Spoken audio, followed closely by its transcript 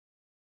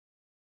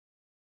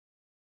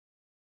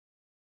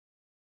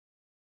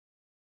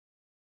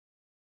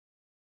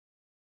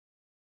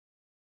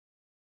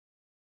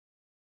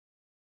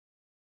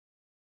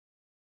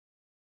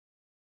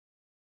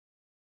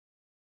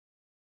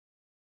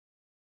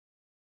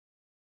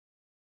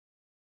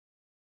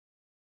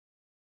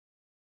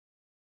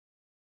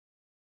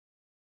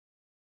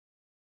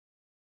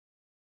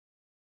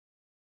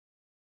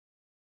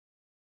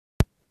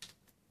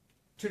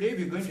Today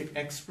we're going to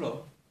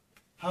explore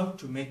how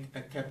to make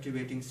a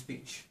captivating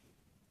speech.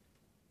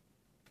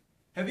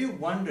 Have you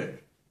wondered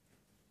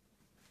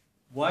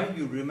why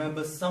you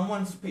remember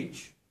someone's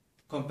speech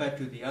compared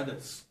to the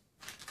others?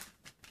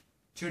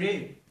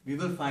 Today we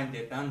will find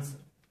that answer.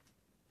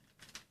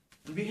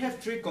 We have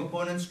three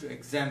components to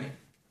examine,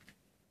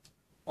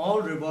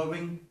 all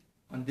revolving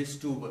on these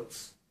two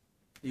words,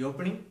 the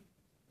opening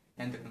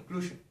and the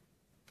conclusion.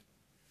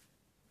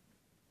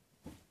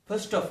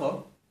 First of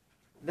all,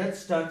 let's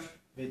start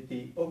with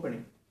the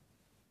opening.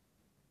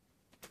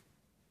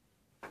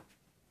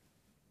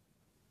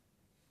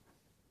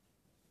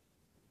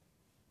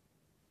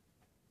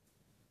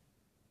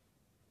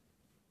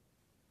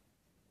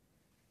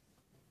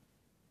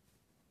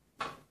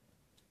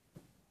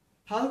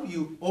 How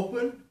you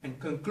open and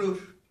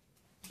conclude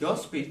your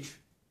speech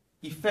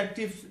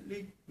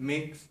effectively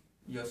makes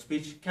your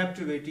speech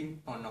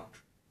captivating or not.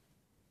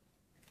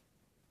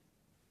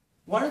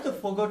 One of the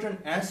forgotten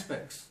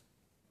aspects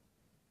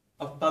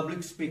of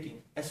public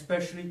speaking,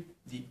 especially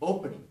the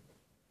opening,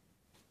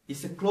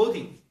 is the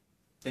clothing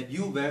that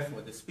you wear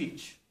for the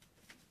speech.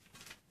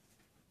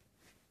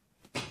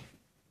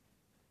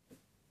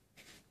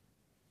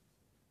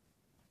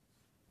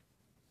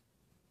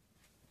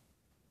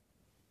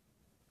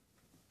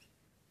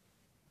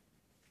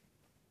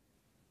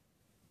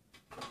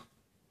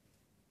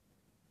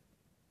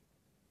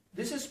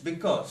 This is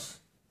because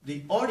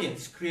the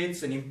audience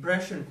creates an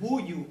impression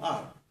who you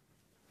are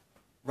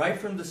right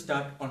from the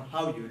start on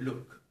how you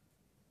look.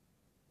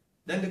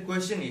 Then the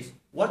question is,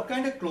 what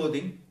kind of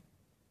clothing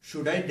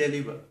should I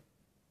deliver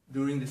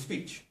during the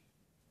speech?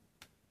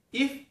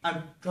 If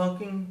I'm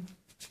talking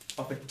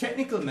of a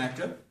technical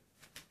matter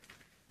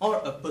or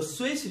a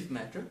persuasive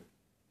matter,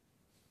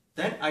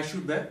 then I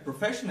should wear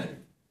professionally.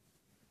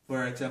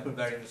 For example,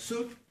 wearing a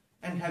suit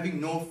and having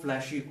no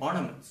flashy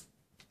ornaments.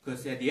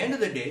 Because at the end of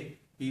the day,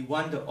 we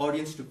want the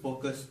audience to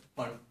focus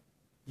on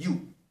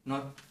you,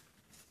 not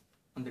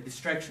on the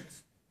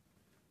distractions.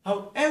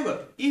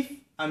 However, if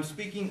I'm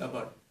speaking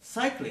about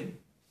cycling,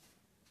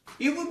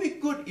 it would be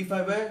good if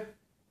I wear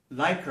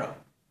lycra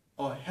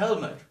or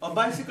helmet or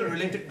bicycle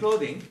related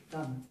clothing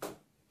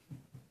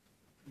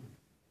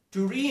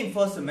to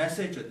reinforce the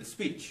message of the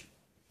speech.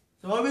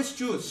 So always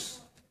choose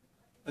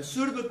a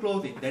suitable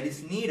clothing that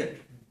is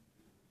needed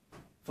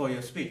for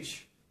your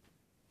speech.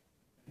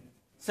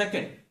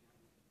 Second,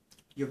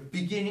 your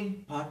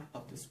beginning part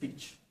of the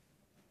speech.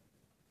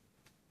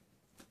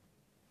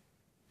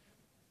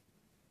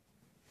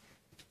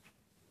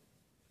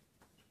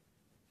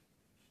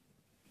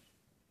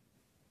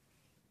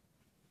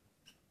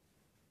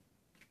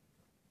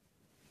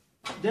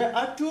 There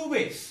are two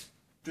ways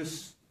to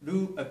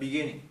do a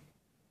beginning.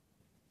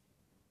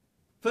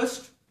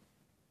 First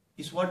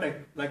is what I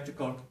like to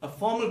call a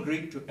formal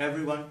greet to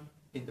everyone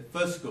in the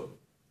first go.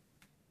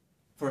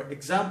 For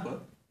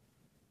example,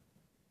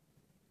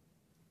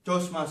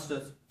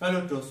 Toastmasters,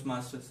 fellow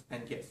Toastmasters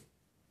and guests.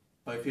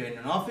 Or if you're in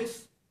an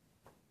office,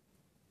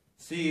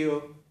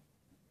 CEO,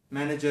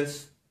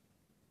 managers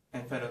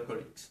and fellow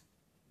colleagues.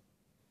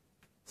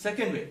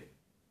 Second way,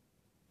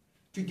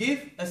 to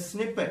give a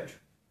snippet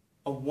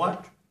of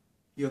what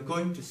you're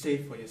going to say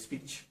for your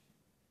speech.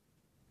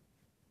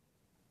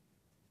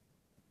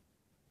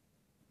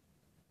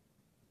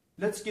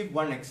 Let's give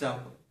one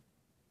example.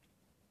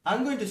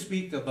 I'm going to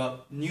speak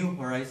about New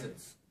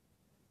Horizons.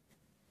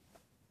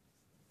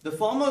 The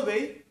former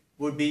way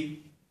would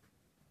be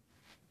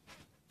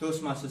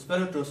Toastmasters,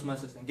 fellow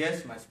Toastmasters and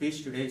guests, my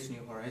speech today is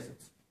New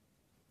Horizons.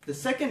 The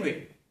second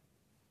way,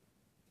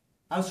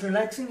 I was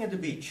relaxing at the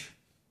beach.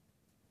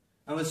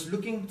 I was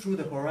looking through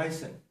the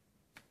horizon,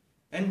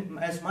 and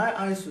as my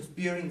eyes was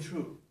peering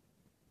through,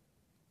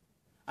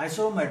 I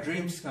saw my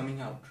dreams coming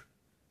out.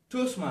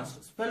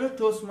 Toastmasters, fellow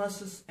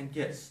Toastmasters and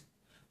guests,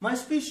 my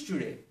speech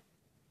today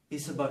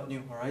is about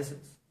New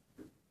Horizons.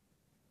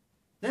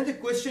 Then the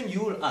question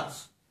you will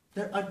ask,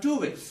 there are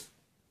two ways.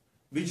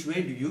 Which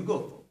way do you go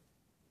for?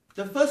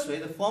 The first way,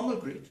 the formal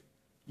greet,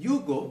 you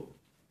go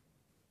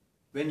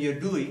when you're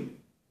doing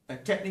a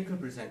technical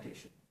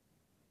presentation.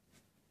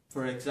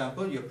 For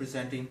example, you're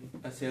presenting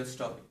a sales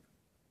topic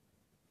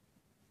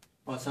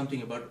or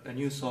something about a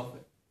new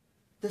software.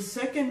 The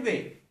second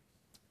way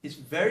is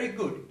very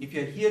good if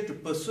you're here to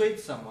persuade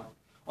someone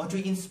or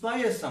to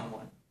inspire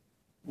someone.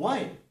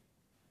 Why?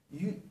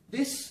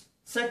 This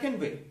second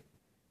way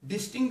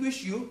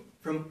distinguishes you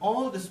from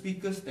all the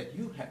speakers that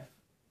you have.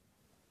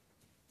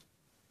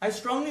 I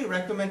strongly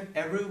recommend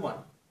everyone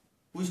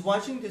who is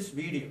watching this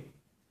video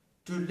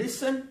to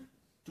listen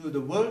to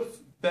the world's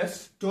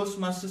best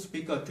Toastmaster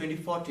speaker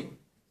 2014,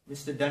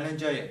 Mr.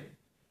 Dhananjayan.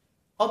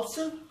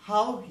 Observe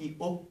how he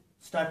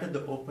started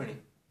the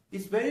opening.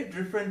 It's very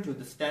different to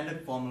the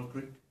standard formal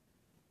greet.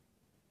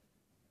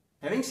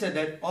 Having said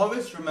that,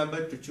 always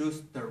remember to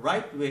choose the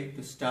right way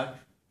to start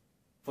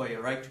for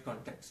your right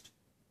context.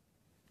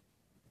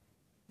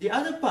 The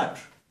other part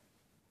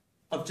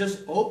of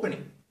just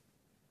opening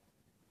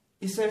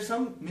is there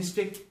some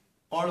mistake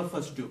all of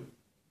us do.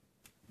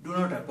 Do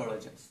not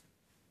apologize.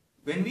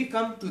 When we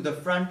come to the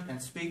front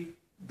and speak,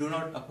 do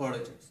not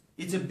apologize.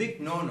 It's a big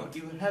no-no.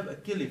 It will have a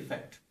kill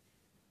effect.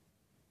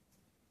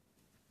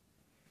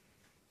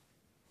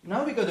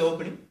 Now we got the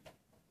opening.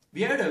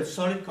 We had a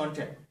solid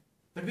content,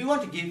 but we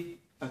want to give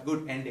a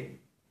good ending.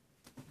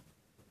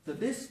 So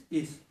this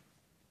is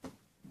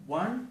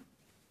 1,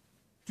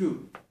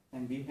 2,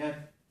 and we have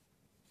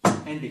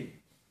ending.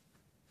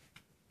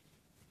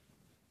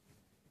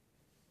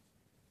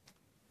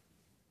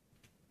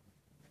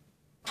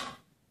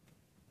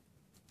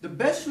 The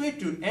best way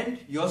to end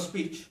your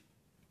speech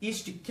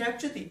is to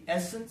capture the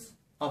essence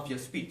of your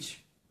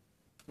speech.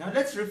 Now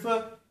let's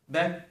refer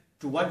back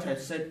to what I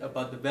said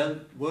about the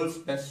world's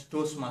best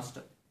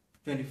Toastmaster,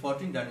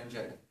 2014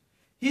 Dhananjaya.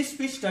 His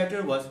speech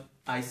title was,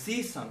 I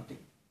See Something.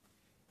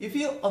 If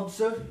you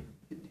observe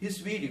his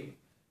video,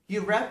 he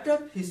wrapped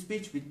up his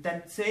speech with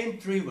that same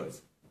 3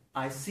 words,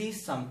 I see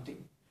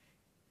something.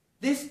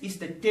 This is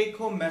the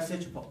take-home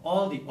message for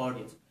all the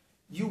audience.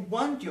 You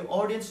want your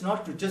audience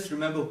not to just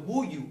remember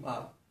who you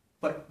are,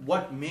 but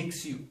what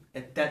makes you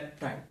at that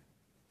time.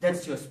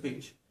 That's your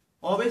speech.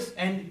 Always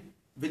end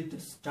with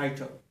this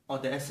title or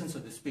the essence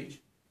of the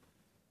speech.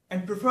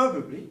 And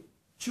preferably,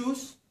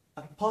 choose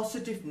a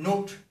positive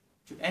note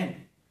to end.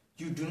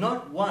 You do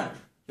not want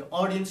your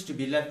audience to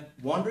be left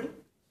wandering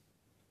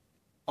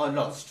or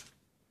lost,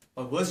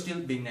 or worse still,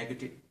 being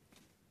negative.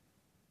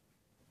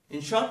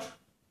 In short,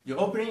 your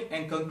opening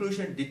and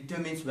conclusion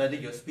determines whether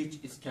your speech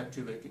is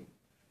captivating.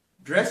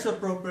 Dress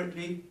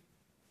appropriately,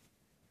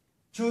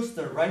 choose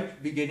the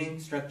right beginning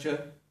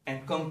structure,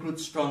 and conclude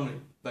strongly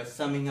by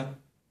summing up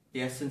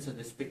the essence of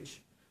the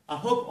speech. I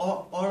hope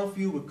all of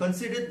you will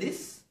consider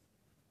this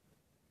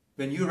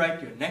when you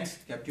write your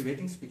next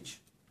captivating speech.